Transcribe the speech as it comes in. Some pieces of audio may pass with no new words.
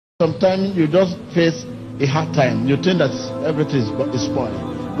Sometimes you just face a hard time. You think that everything is spoiled.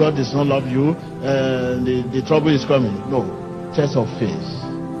 God does not love you. The trouble is coming. No. Test of faith.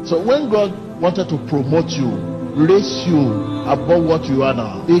 So when God wanted to promote you, raise you above what you are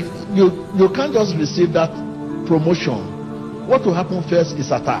now, you can't just receive that promotion. What will happen first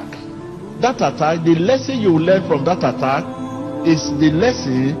is attack. That attack, the lesson you learn from that attack is the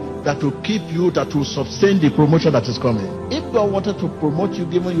lesson that will keep you, that will sustain the promotion that is coming. If God wanted to promote you,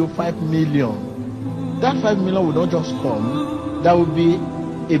 giving you 5 million, that 5 million will not just come. That will be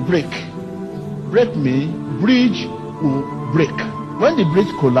a break. Break me, bridge will break. When the bridge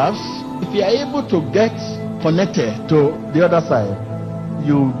collapses, if you are able to get connected to the other side,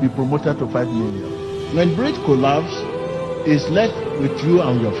 you will be promoted to 5 million. When bridge collapses, it's left with you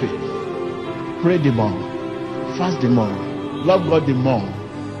and your faith. Pray the more, fast the more, love God the more.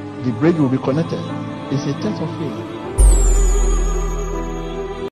 The bridge will be connected. It's a test of faith.